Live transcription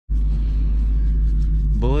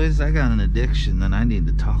boys, I got an addiction that I need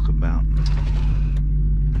to talk about.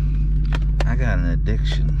 I got an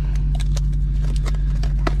addiction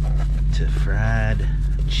to fried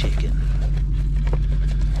chicken.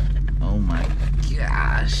 Oh my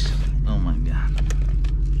gosh. Oh my god.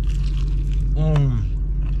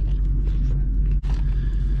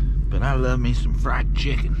 But I love me some fried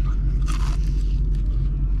chicken.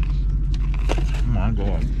 Oh my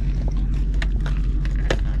god.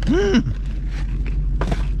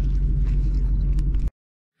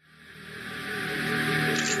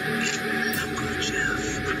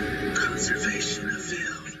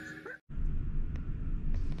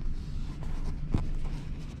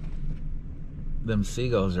 Them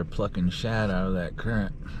seagulls are plucking shad out of that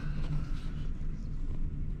current.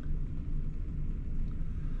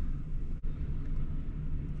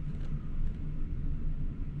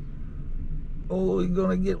 Oh, you're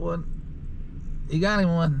gonna get one. You got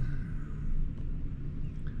him one.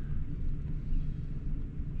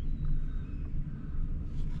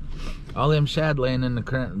 All them shad laying in the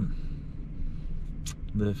current.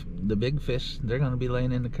 The big fish, they're gonna be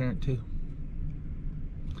laying in the current too.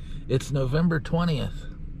 It's November 20th.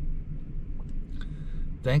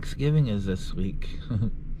 Thanksgiving is this week.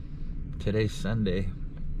 Today's Sunday.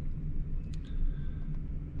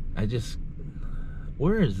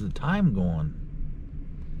 Where is the time going?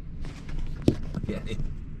 Yeah.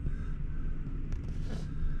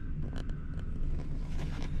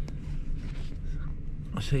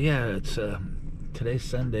 So yeah, it's today's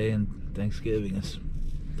Sunday and Thanksgiving is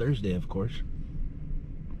Thursday, of course.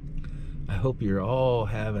 I hope you're all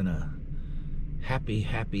having a happy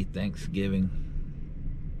Thanksgiving.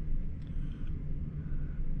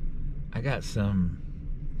 I got some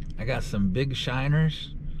big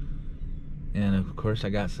shiners, and of course I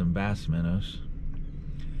got some bass minnows.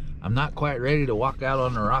 I'm not quite ready to walk out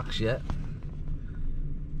on the rocks yet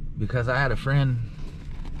because I had a friend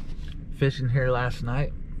fishing here last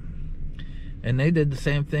night and they did the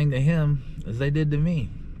same thing to him as they did to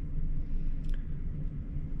me.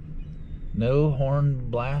 No horn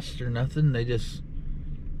blast or nothing. They just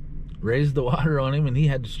raised the water on him and he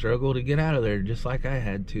had to struggle to get out of there just like I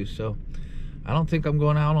had to. So I don't think I'm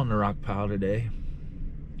going out on the rock pile today.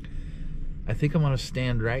 I think I'm going to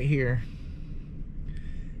stand right here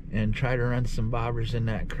and try to run some bobbers in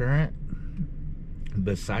that current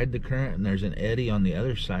beside the current, and there's an eddy on the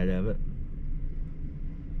other side of it.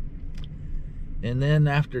 And then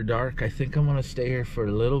after dark, I think I'm going to stay here for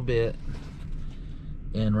a little bit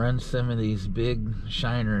and run some of these big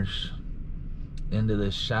shiners into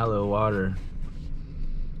this shallow water.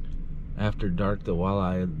 After dark, the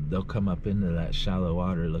walleye, they'll come up into that shallow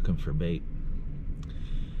water looking for bait.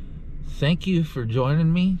 Thank you for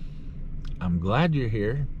joining me. I'm glad you're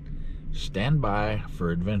here. Stand by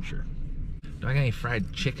for adventure. Do I got any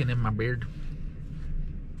fried chicken in my beard?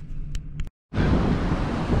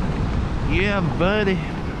 Yeah, buddy.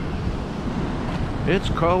 It's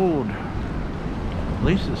cold. At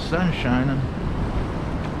least the sun's shining.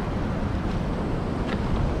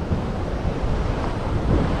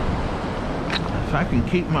 If I can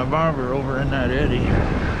keep my bobber over in that eddy,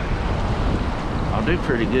 I'll do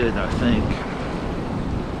pretty good, I think.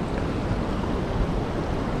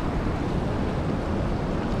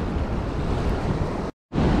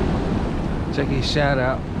 Check his shad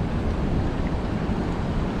out.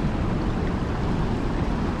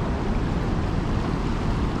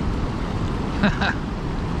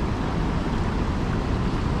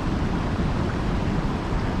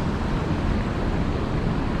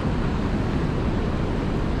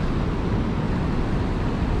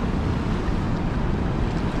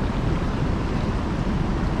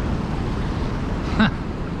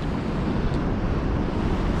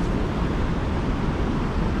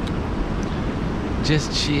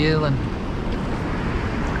 Just chilling.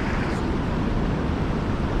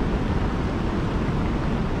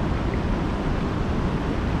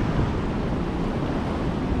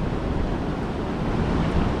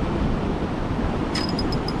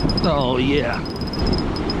 Oh yeah.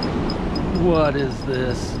 What is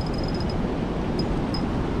this?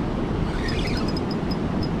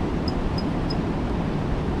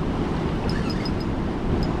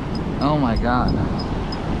 Oh my God.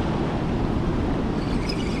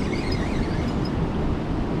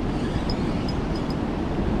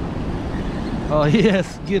 Oh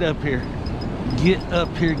yes, get up here. Get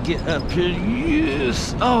up here, get up here.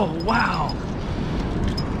 Yes. Oh wow.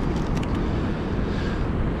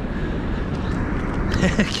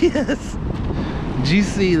 Heck yes. Did you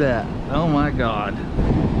see that? Oh my God.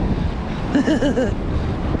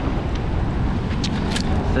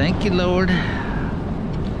 Thank you, Lord.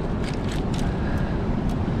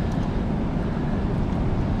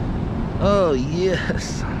 Oh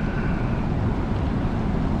yes.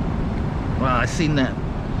 Wow, I seen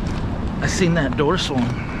that dorsal.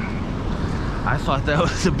 I thought that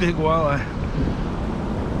was a big walleye.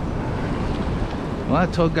 Well, I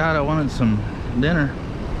told God I wanted some dinner.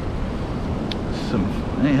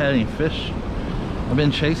 I ain't had any fish. I've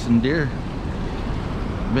been chasing deer.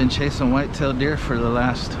 I've been chasing white-tailed deer for the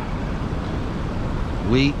last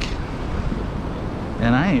week,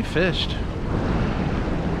 and I ain't fished.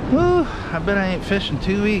 Woo, I bet I ain't fished in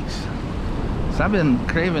 2 weeks. So I've been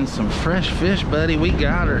craving some fresh fish, buddy. We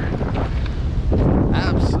got her.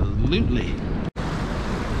 Absolutely.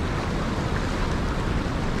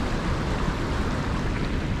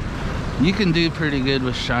 You can do pretty good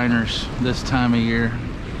with shiners this time of year.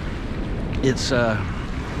 It's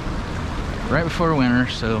right before winter,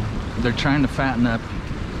 so they're trying to fatten up.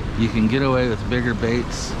 You can get away with bigger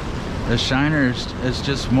baits. The shiners is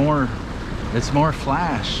just more, it's more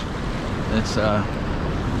flash. It's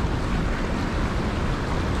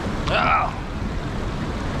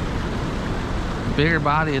bigger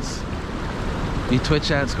body. It's, you twitch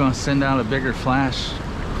that, it's going to send out a bigger flash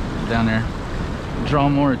down there, draw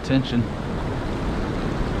more attention.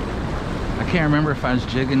 I can't remember if I was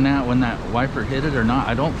jigging that when that wiper hit it or not.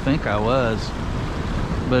 I don't think I was,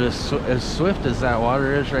 but as swift as that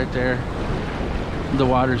water is right there, the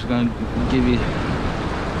water's going to give you,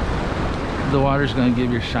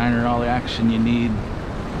 your shiner all the action you need.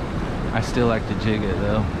 I still like to jig it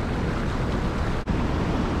though.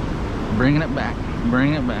 Bringing it back,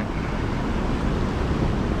 bring it back.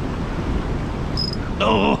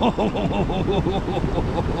 Oh,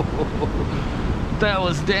 that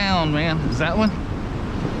was down, man. Is that one?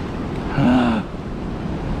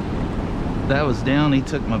 That was down. He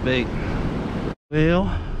took my bait.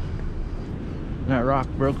 Well, that rock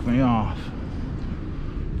broke me off.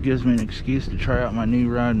 Gives me an excuse to try out my new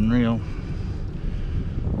rod and reel.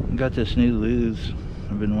 Got this new Lew's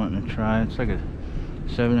I've been wanting to try. It's like a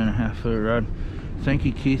 7.5 foot rod. Thank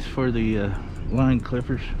you, Keith, for the line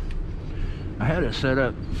clippers. I had it set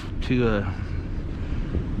up to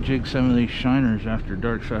jig some of these shiners after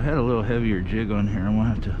dark, so I had a little heavier jig on here. I'm gonna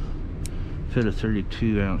have to fit a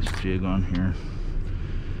 32 ounce jig on here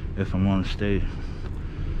if I want to stay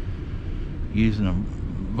using a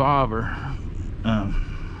bobber.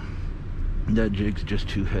 That jig's just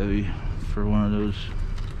too heavy for one of those,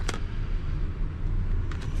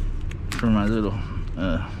 for my little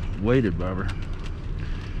weighted bobber.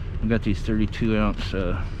 I've got these 32 ounce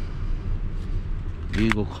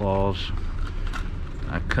eagle claws.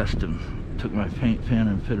 I custom took my paint pen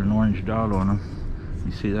and put an orange dot on them.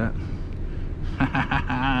 You see that?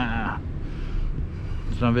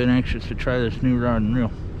 So I've been anxious to try this new rod and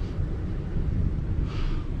reel.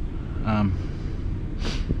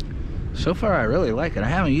 So far I really like it. I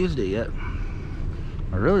haven't used it yet.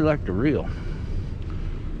 I really like the reel.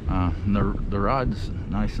 The rod's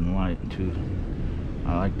nice and light too.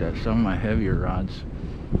 I like that. Some of my heavier rods,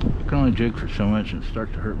 I can only jig for so much and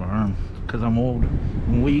start to hurt my arm because I'm old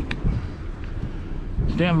and weak.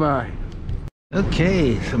 Stand by.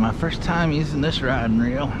 Okay, so my first time using this rod and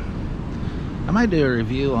reel. I might do a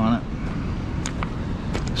review on it.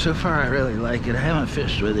 So far I really like it. I haven't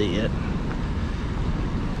fished with it yet.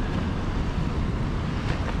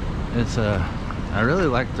 It's I really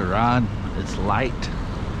like the rod. It's light,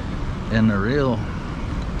 and the reel,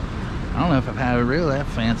 I don't know if I've had a reel that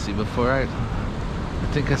fancy before. I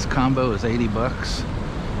think this combo is 80 bucks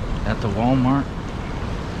at the Walmart.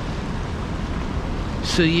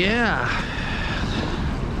 So yeah,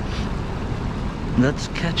 let's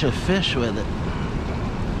catch a fish with it.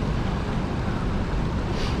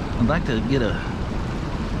 I'd like to get a,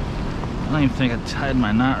 I don't even think I tied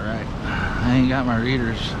my knot right. I ain't got my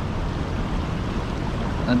readers.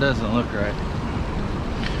 That doesn't look right.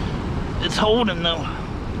 It's holding though.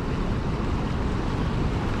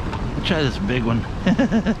 I'll try this big one. Look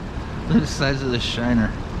at the size of this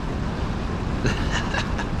shiner.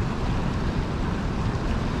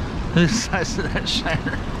 Look at the size of that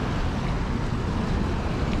shiner.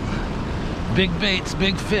 Big baits,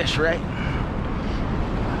 big fish, right?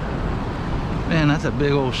 Man, that's a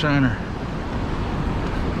big old shiner.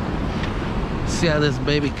 See how this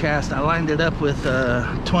baby cast. I lined it up with a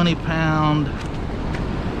 20-pound,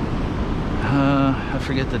 I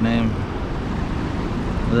forget the name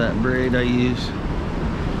of that braid I use.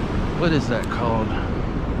 What is that called?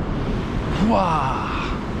 Wow.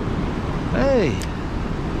 Hey.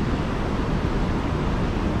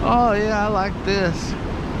 Oh yeah, I like this.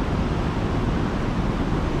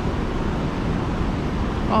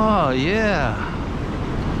 Oh yeah.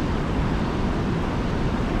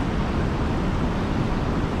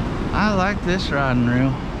 I I like this rod and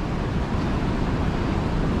reel.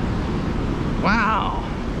 Wow.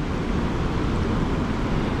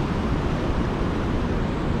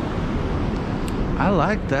 I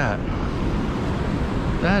like that.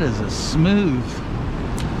 That is a smooth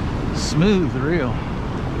reel.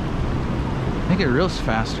 I think it reels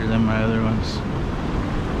faster than my other ones.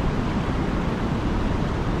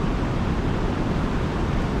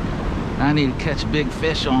 I need to catch a big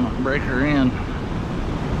fish on it and break her in.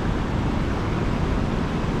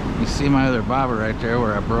 You see my other bobber right there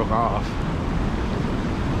where I broke off.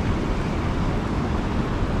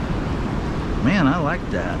 Man, I like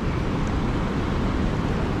that.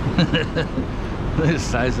 Look at the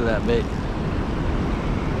size of that bait.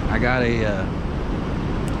 I got a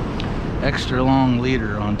extra long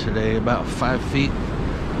leader on today, about 5 feet,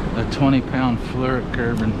 a 20-pound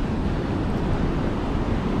fluorocarbon,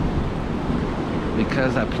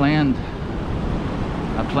 because I planned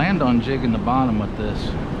on jigging the bottom with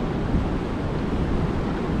this.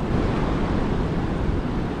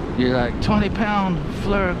 You're like, 20-pound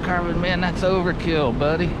fluorocarbon, man, that's overkill,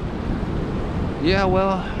 buddy. Yeah,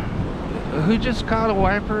 well, who just caught a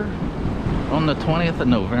wiper on the 20th of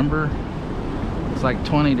November? It's like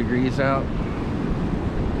 20 degrees out.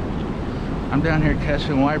 I'm down here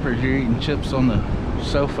catching wipers. You're eating chips on the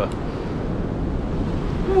sofa.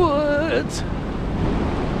 What?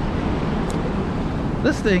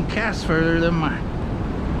 This thing casts further than my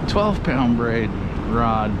 12-pound braid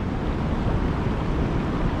rod.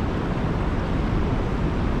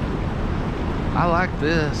 I like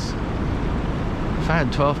this. If I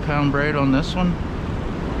had 12-pound braid on this one,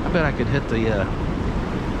 I bet I could hit the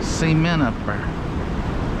cement up there.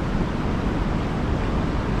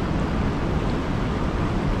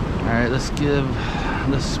 Alright, let's give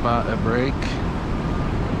this spot a break.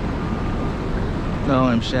 No,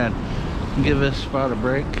 I'm shad. Give this spot a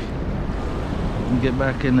break and get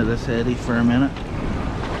back into this eddy for a minute.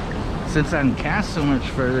 Since I can cast so much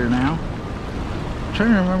further now, I'm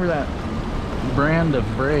trying to remember that brand of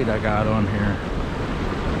braid I got on here.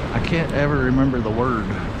 I can't ever remember the word.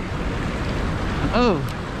 Oh,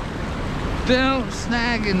 don't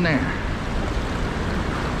snag in there.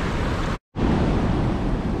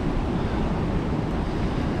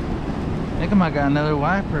 I think I might got another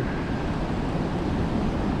wiper.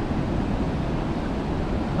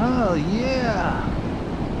 Oh yeah.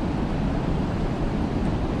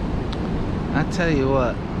 I tell you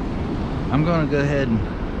what, I'm gonna go ahead and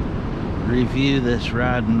review this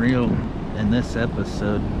rod and reel in this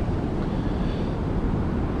episode.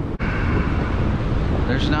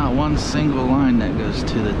 There's not one single line that goes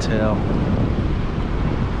to the tail.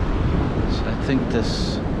 So I think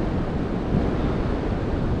this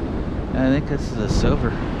is a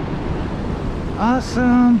silver.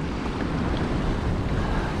 Awesome.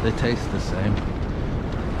 They taste the same.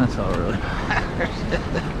 That's all really matters.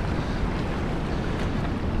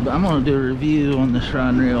 But I'm gonna do a review on this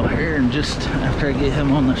rod and reel here, and just after I get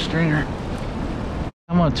him on the stringer,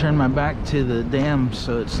 I'm gonna turn my back to the dam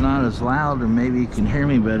so it's not as loud, or maybe you can hear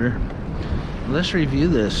me better. Let's review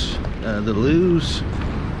this. The Lew's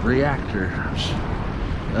Reactor.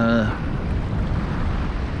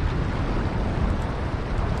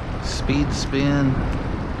 Speed Spin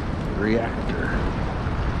Reactor.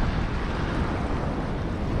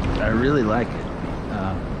 I really like it.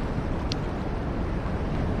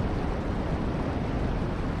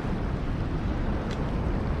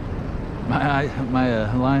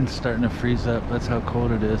 My line's starting to freeze up. That's how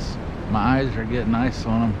cold it is. My eyes are getting ice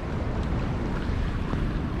on them.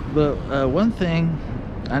 But one thing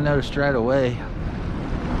I noticed right away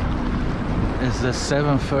is this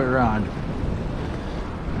 7-foot rod.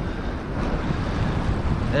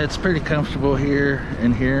 It's pretty comfortable here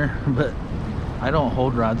and here, but I don't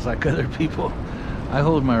hold rods like other people. I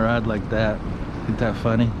hold my rod like that. Isn't that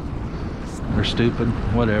funny? Or stupid?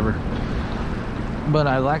 Whatever. But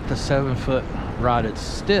I like the 7-foot rod. It's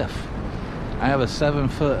stiff. I have a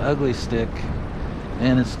 7-foot ugly stick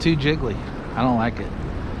and it's too jiggly. I don't like it.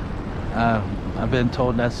 I've been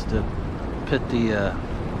told that's to put the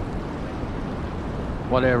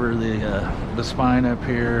whatever, the spine up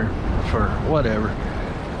here for whatever.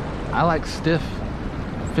 I like stiff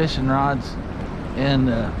fishing rods, and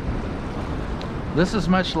this is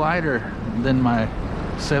much lighter than my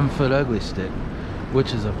 7-foot ugly stick,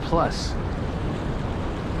 which is a plus.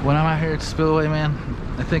 When I'm out here at Spillway, man,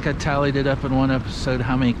 I think I tallied it up in one episode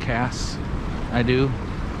how many casts I do.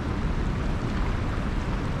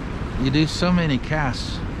 You do so many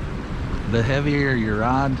casts, the heavier your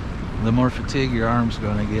rod, the more fatigue your arm's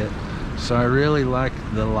gonna get. So I really like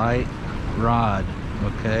the light rod,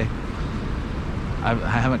 okay? I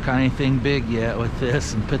haven't caught anything big yet with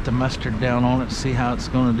this, and put the mustard down on it, see how it's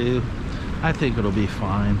going to do. I think it'll be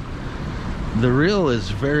fine. The reel is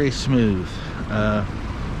very smooth, and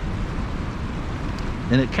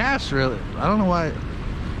it casts really. I don't know why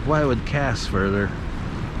it would cast further.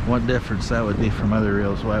 What difference that would be from other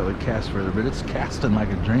reels, why it would cast further, but it's casting like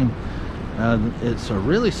a dream. It's a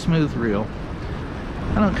really smooth reel.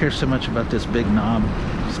 I don't care so much about this big knob.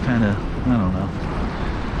 It's kind of, I don't know.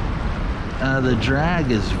 The drag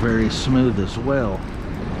is very smooth as well.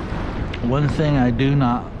 One thing I do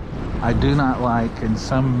not like, and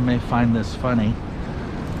some may find this funny,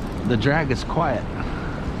 the drag is quiet.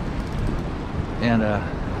 And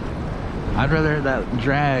I'd rather that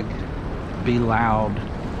drag be loud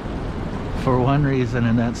for one reason,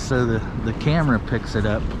 and that's so the camera picks it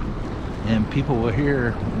up and people will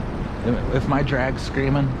hear. If my drag's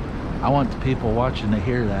screaming, I want the people watching to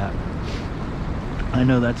hear that. I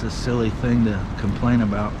know that's a silly thing to complain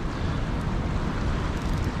about.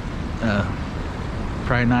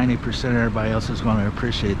 Probably 90% of everybody else is going to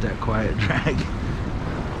appreciate that quiet drag.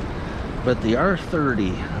 But the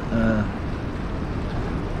R30,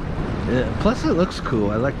 plus it looks cool.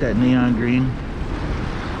 I like that neon green.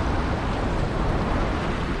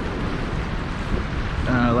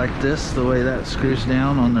 I like this, the way that screws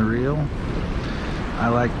down on the reel. I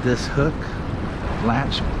like this hook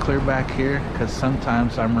latch clear back here, because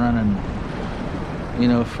sometimes I'm running, you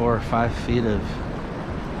know, 4 or 5 feet of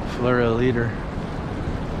fluoroliter.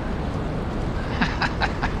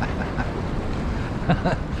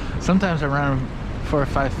 Sometimes I'm running 4 or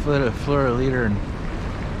 5 foot of fluoroliter, and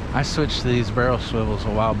I switched to these barrel swivels a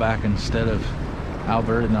while back instead of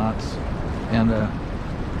Alberta knots, and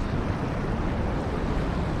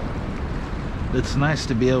it's nice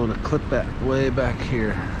to be able to clip that way back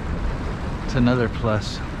here. It's another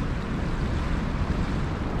plus.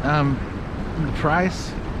 The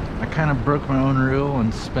price, I kind of broke my own rule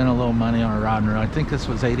and spent a little money on a rod and reel. I think this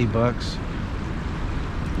was 80 bucks.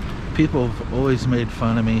 People have always made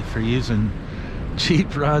fun of me for using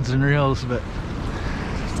cheap rods and reels, but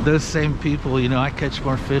those same people, you know, I catch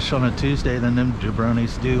more fish on a Tuesday than them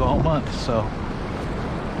jabronis do all month, so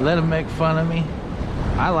let them make fun of me.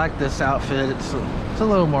 I like this outfit. It's a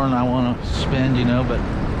little more than I want to spend, you know, but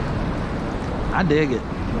I dig it.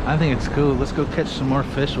 I think it's cool. Let's go catch some more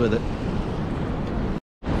fish with it.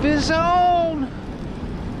 Fish on!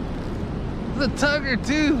 The tugger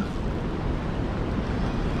too.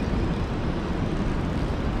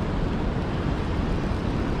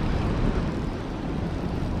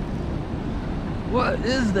 What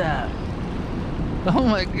is that? Oh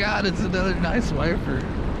my God, it's another nice wiper.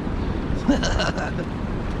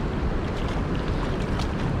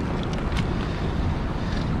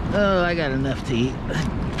 Oh, I got enough to eat.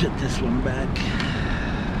 Put this one back.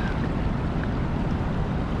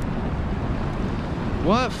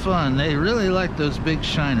 What fun. They really like those big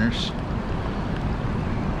shiners.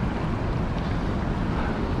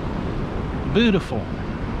 Beautiful.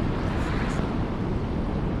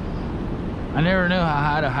 I never know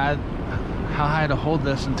how high to hold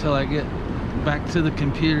this until I get back to the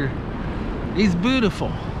computer. He's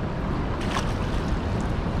beautiful.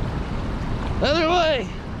 Other way.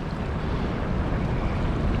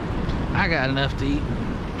 I got enough to eat.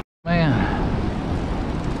 Man,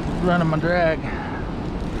 running my drag.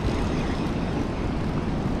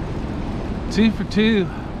 2 for 2.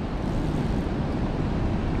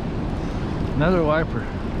 Another wiper.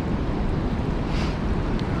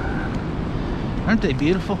 Aren't they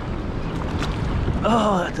beautiful?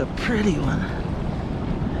 Oh, that's a pretty one.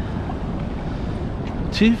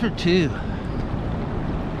 2 for 2.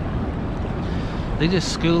 They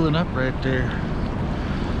just schooling up right there.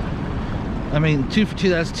 I mean, 2 for 2,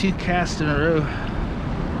 that's 2 casts in a row.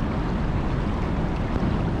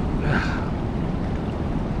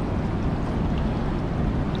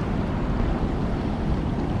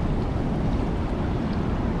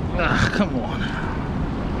 Ugh, come on.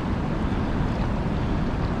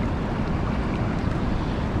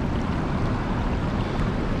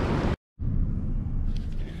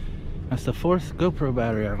 That's the 4th GoPro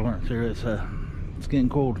battery I've went through. It's getting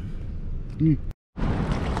cold.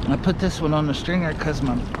 I put this one on the stringer because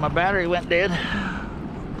my battery went dead.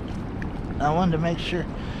 I wanted to make sure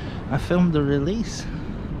I filmed the release.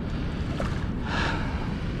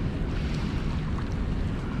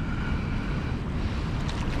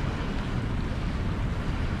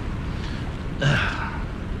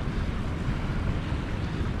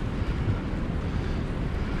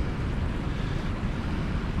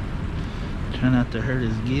 Try not to hurt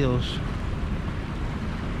his gills.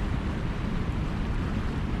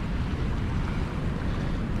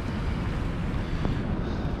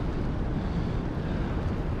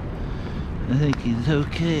 think he's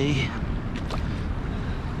okay.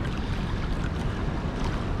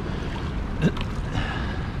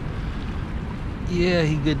 Yeah,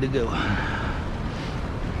 he's good to go.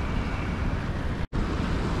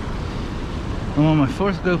 I'm on my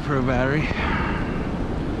 4th GoPro battery.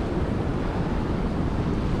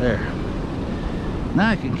 There. Now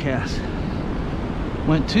I can cast.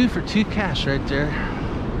 Went 2 for 2 casts right there.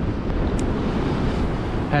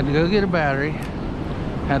 Had to go get a battery.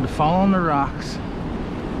 Had to fall on the rocks.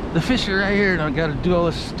 The fish are right here and I gotta do all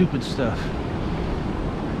this stupid stuff.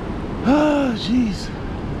 Oh, jeez.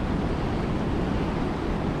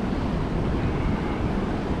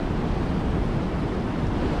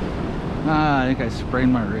 I think I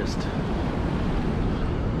sprained my wrist.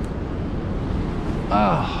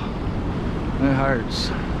 Oh, it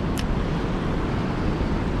hurts.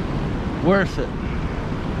 Worth it.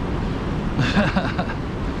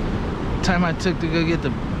 Time I took to go get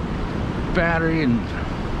the battery, and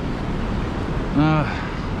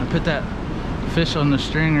I put that fish on the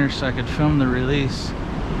stringer so I could film the release.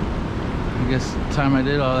 I guess the time I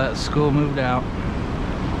did all that, school moved out.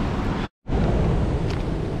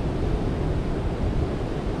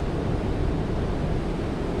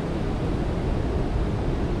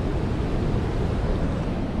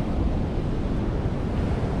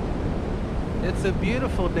 It's a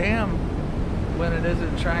beautiful dam when it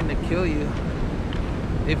isn't trying to kill you.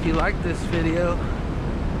 If you like this video,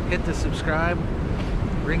 hit the subscribe,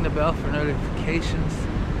 ring the bell for notifications,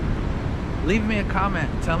 leave me a comment,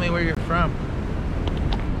 tell me where you're from.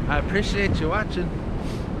 I appreciate you watching,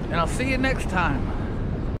 and I'll see you next time.